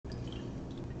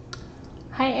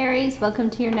Hi Aries, welcome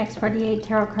to your next 48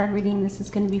 tarot card reading. This is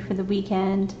going to be for the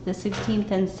weekend, the 16th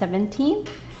and 17th.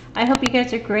 I hope you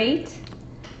guys are great.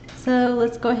 So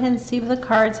let's go ahead and see what the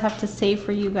cards have to say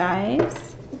for you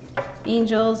guys.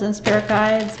 Angels and spirit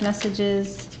guides,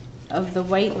 messages of the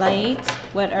white light.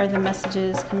 What are the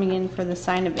messages coming in for the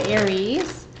sign of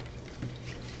Aries?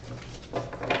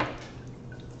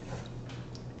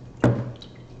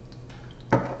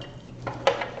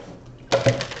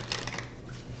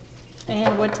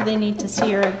 And what do they need to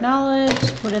see or acknowledge?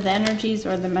 What are the energies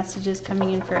or the messages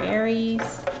coming in for Aries?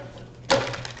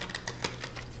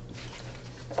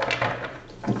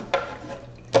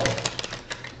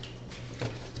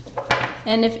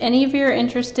 And if any of you are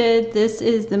interested, this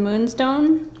is the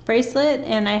Moonstone bracelet,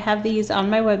 and I have these on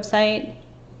my website,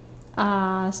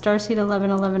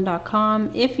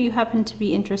 starseed1111.com. If you happen to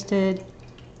be interested,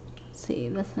 let's see,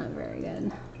 that's not very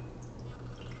good.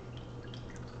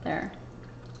 There.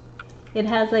 It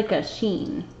has like a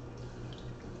sheen.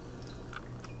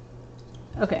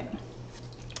 Okay.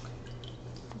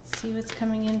 Let's see what's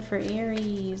coming in for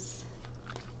Aries.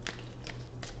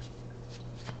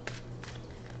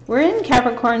 We're in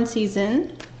Capricorn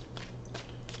season.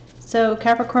 So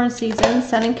Capricorn season,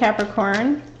 Sun in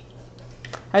Capricorn.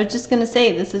 I was just going to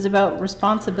say this is about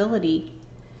responsibility.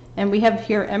 And we have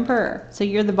here Emperor. So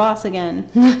you're the boss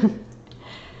again.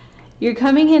 You're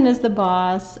coming in as the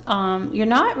boss. You're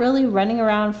not really running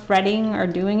around fretting or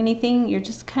doing anything. You're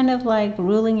just kind of like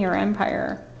ruling your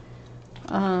empire.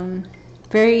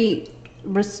 Very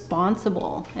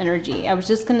responsible energy. I was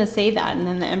just going to say that, and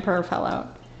then the Emperor fell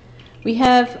out. We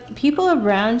have people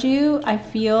around you, I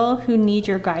feel, who need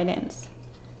your guidance.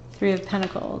 Three of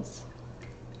Pentacles.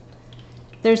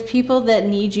 There's people that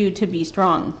need you to be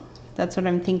strong. That's what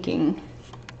I'm thinking.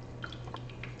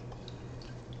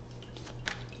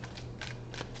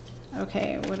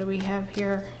 Okay, what do we have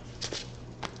here?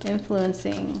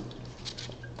 Influencing.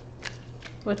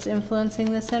 What's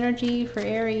influencing this energy for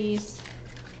Aries?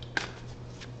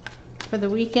 For the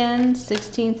weekend,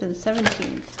 16th and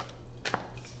 17th.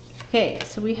 Okay,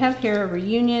 so we have here a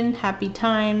reunion, happy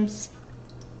times,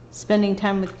 spending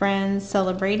time with friends,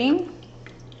 celebrating.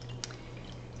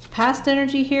 Past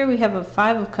energy here, we have a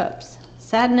Five of Cups.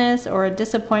 Sadness or a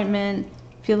disappointment,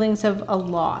 feelings of a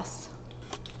loss.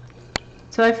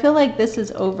 So I feel like this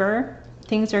is over.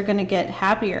 Things are going to get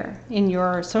happier in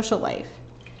your social life.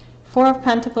 Four of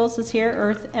Pentacles is here,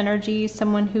 earth energy,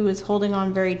 someone who is holding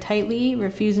on very tightly,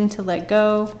 refusing to let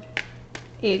go.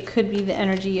 It could be the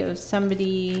energy of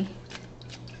somebody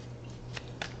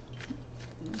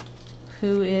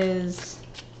who is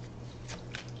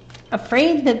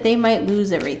afraid that they might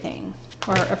lose everything,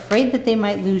 or afraid that they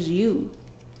might lose you.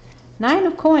 Nine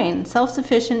of Coins,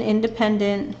 self-sufficient,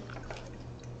 independent,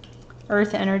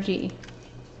 earth energy.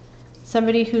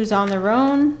 Somebody who's on their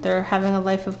own, they're having a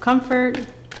life of comfort,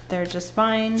 they're just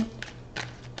fine.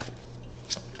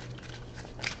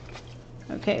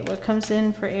 Okay, what comes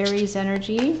in for Aries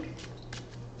energy?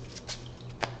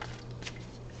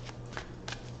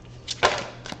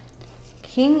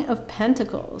 King of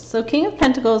Pentacles. So King of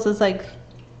Pentacles is like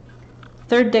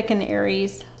third decan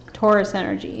Aries, Taurus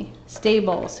energy.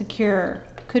 Stable, secure,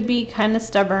 could be kind of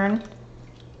stubborn.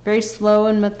 Very slow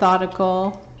and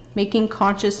methodical, making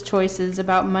conscious choices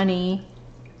about money.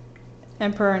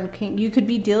 Emperor and King. You could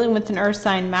be dealing with an earth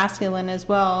sign, masculine as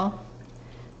well.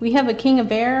 We have a King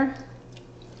of Air.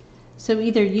 So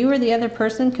either you or the other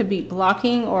person could be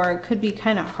blocking, or it could be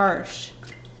kind of harsh.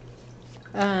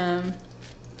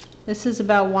 This is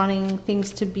about wanting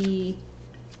things to be...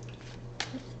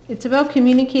 It's about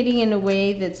communicating in a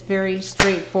way that's very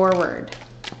straightforward.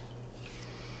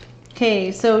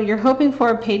 Okay, so you're hoping for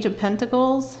a Page of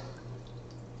Pentacles.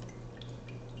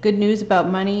 Good news about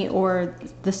money or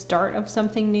the start of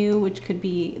something new, which could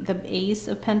be the Ace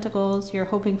of Pentacles. You're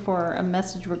hoping for a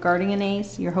message regarding an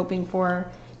ace. You're hoping for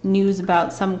news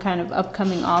about some kind of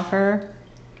upcoming offer.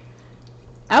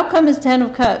 Outcome is Ten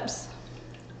of Cups.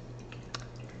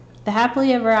 The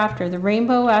happily ever after, the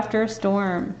rainbow after a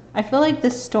storm. I feel like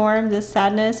this storm, this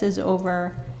sadness is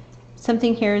over.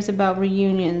 Something here is about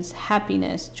reunions,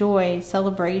 happiness, joy,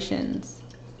 celebrations.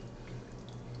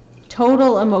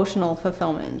 Total emotional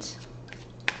fulfillment.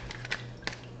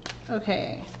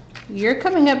 Okay, you're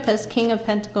coming up as King of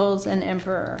Pentacles and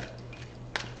Emperor.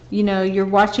 You know, you're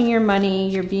watching your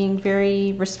money, you're being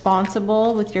very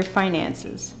responsible with your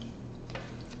finances.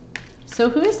 So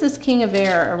who is this King of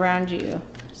Air around you?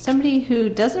 Somebody who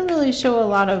doesn't really show a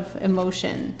lot of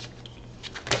emotion.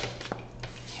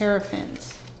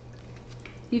 Hierophant.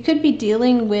 You could be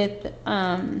dealing with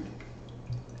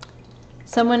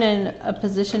someone in a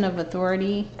position of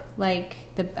authority, like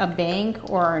a bank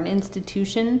or an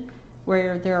institution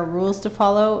where there are rules to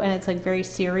follow, and it's like very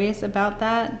serious about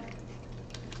that.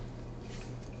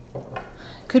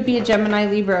 Could be a Gemini,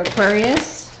 Libra,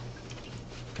 Aquarius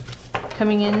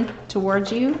coming in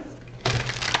towards you.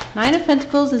 Nine of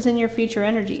Pentacles is in your future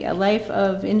energy, a life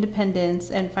of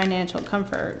independence and financial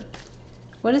comfort.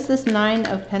 What is this Nine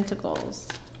of Pentacles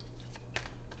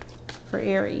for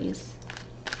Aries?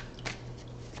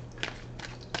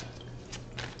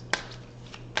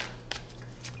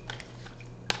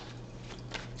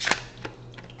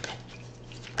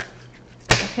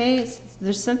 Okay,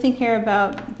 there's something here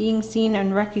about being seen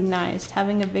and recognized,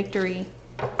 having a victory,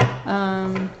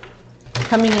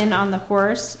 coming in on the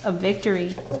horse of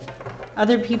victory.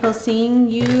 Other people seeing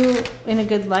you in a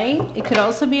good light. It could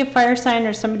also be a fire sign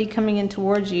or somebody coming in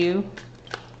towards you.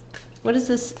 What is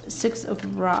this Six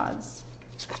of Rods?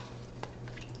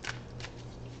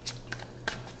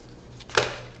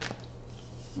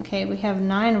 Okay, we have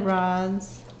 9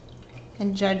 rods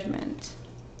and Judgment.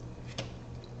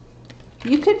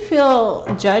 You could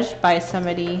feel judged by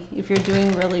somebody if you're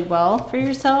doing really well for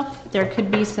yourself. There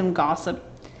could be some gossip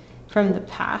from the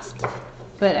past,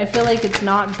 but I feel like it's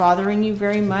not bothering you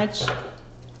very much.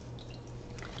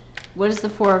 What is the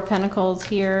Four of Pentacles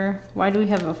here? Why do we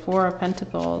have a Four of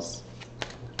Pentacles?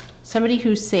 Somebody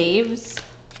who saves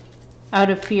out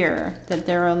of fear that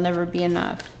there will never be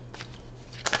enough.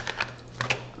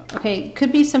 Okay,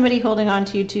 could be somebody holding on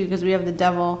to you too, because we have the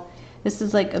Devil. This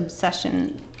is like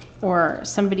obsession, or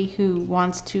somebody who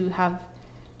wants to have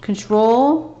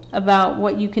control about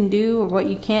what you can do or what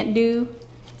you can't do.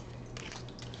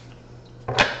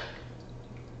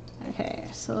 Okay,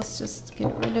 so let's just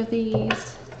get rid of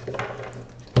these.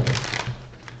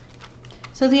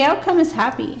 So the outcome is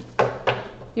happy.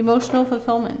 Emotional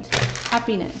fulfillment.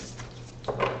 Happiness.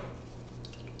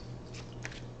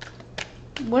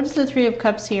 What is the Three of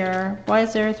Cups here? Why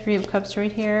is there a Three of Cups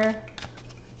right here?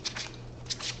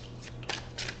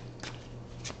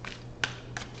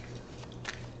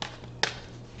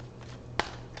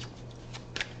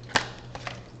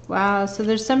 Wow, so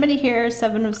there's somebody here,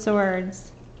 Seven of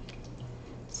Swords.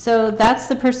 So that's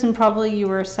the person probably you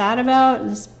were sad about.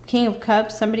 This King of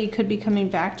Cups, somebody could be coming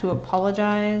back to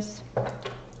apologize.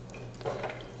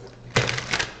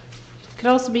 Could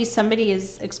also be somebody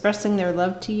is expressing their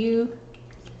love to you.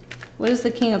 What is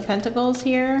the King of Pentacles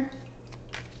here?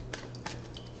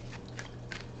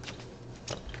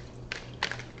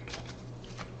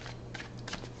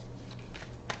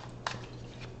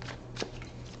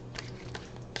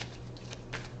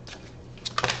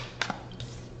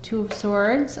 Two of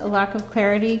Swords, a lack of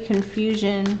clarity,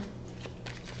 confusion,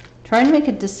 trying to make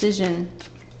a decision.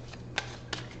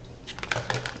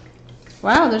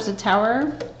 Wow, there's a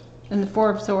Tower and the Four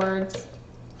of Swords,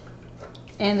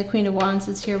 and the Queen of Wands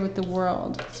is here with the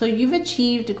World. So you've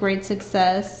achieved a great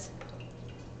success.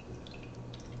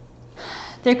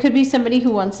 There could be somebody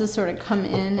who wants to sort of come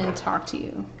in and talk to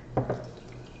you.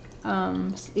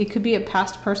 It could be a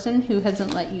past person who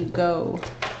hasn't let you go.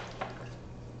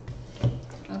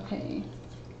 Okay.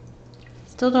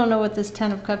 Still don't know what this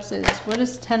Ten of Cups is. What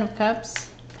is Ten of Cups?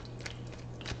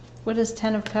 What is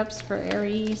Ten of Cups for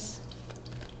Aries?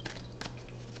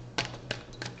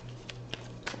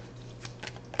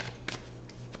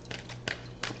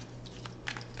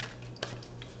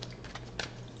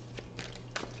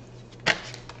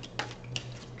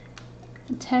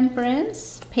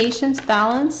 Temperance, patience,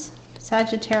 balance,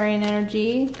 Sagittarian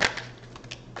energy,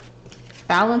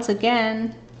 balance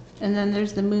again, and then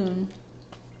there's the Moon.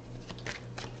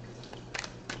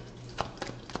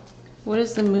 What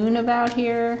is the Moon about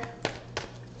here?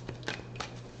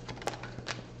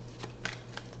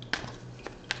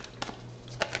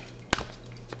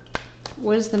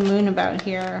 What is the Moon about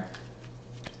here?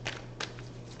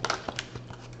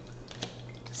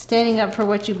 Standing up for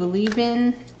what you believe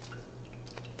in.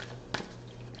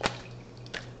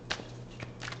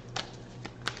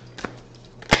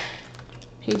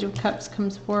 Page of Cups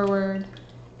comes forward.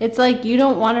 It's like you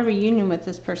don't want a reunion with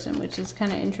this person, which is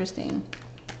kind of interesting.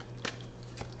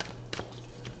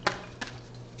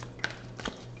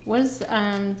 What is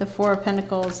the Four of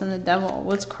Pentacles and the Devil?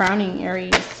 What's crowning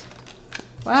Aries?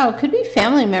 Wow, it could be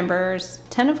family members.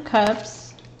 Ten of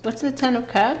Cups. What's the Ten of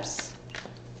Cups?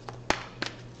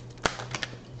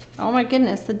 Oh my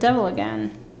goodness, the Devil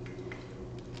again.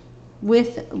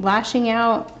 With lashing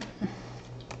out.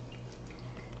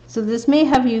 So this may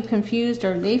have you confused,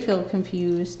 or they feel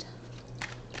confused.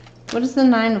 What is the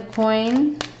Nine of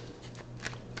Coins?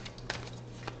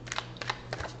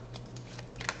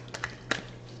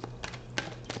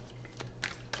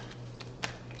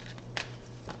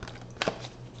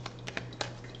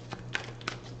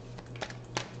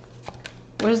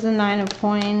 What is the 9 of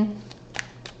coin?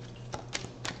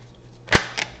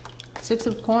 6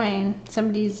 of coin.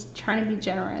 Somebody's trying to be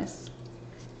generous.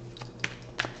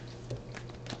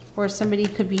 Or somebody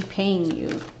could be paying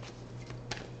you.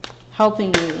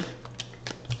 Helping you.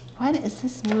 What is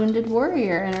this wounded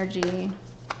warrior energy?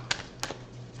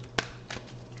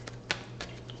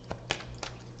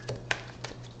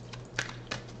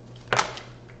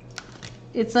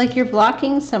 It's like you're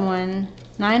blocking someone.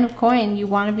 9 of coin, you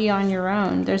want to be on your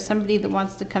own. There's somebody that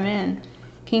wants to come in.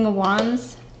 King of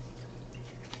wands.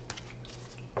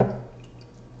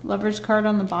 Lover's card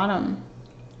on the bottom.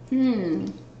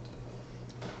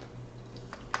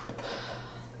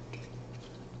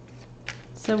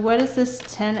 So what is this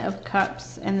 10 of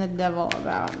cups and the devil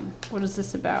about? What is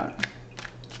this about?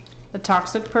 A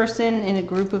toxic person in a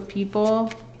group of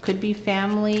people. Could be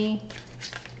family.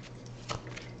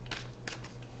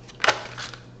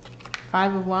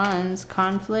 5 of wands,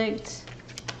 conflict.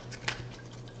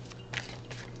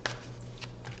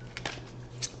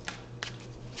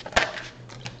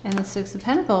 And the 6 of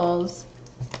pentacles.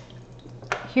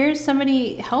 Here's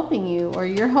somebody helping you, or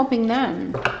you're helping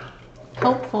them.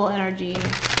 Helpful energy.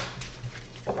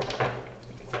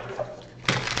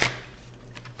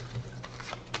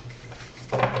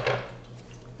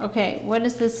 Okay, what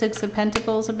is the 6 of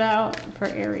pentacles about for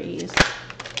Aries?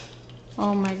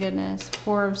 Oh my goodness.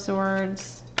 4 of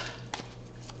swords.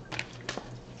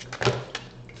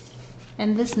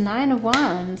 And this 9 of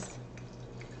wands.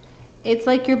 It's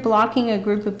like you're blocking a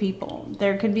group of people.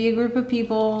 There could be a group of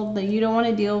people that you don't want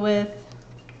to deal with.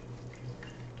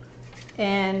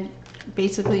 And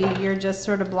basically you're just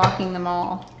sort of blocking them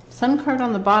all. Sun card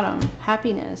on the bottom.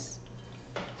 Happiness.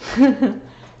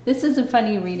 This is a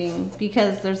funny reading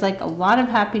because there's like a lot of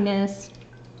happiness.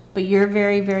 But you're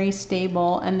very, very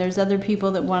stable, and there's other people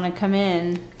that want to come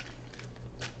in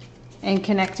and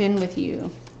connect in with you.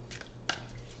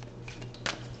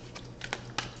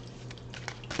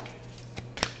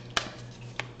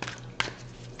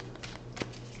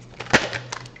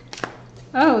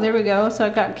 Oh, there we go. So I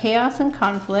got chaos and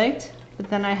conflict, but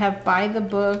then I have by the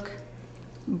book,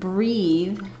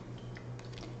 breathe,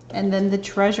 and then the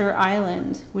treasure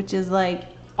island, which is like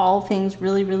all things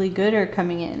really, really good are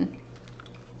coming in.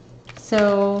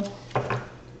 So,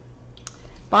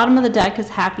 bottom of the deck is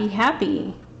happy,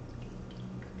 happy.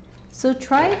 So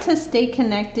try to stay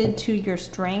connected to your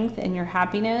strength and your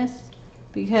happiness,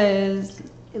 because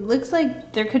it looks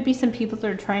like there could be some people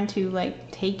that are trying to like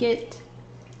take it,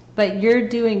 but you're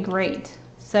doing great.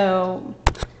 So,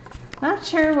 not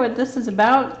sure what this is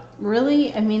about,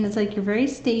 really. I mean, it's like you're very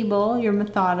stable, you're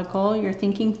methodical, you're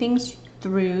thinking things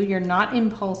through, you're not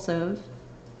impulsive.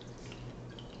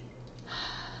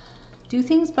 Do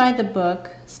things by the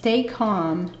book. Stay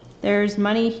calm. There's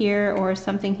money here or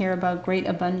something here about great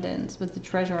abundance with the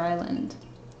treasure island.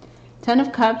 10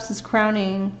 of cups is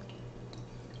crowning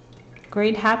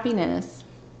great happiness.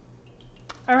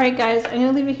 All right, guys, I'm going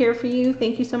to leave it here for you.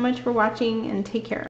 Thank you so much for watching, and take care.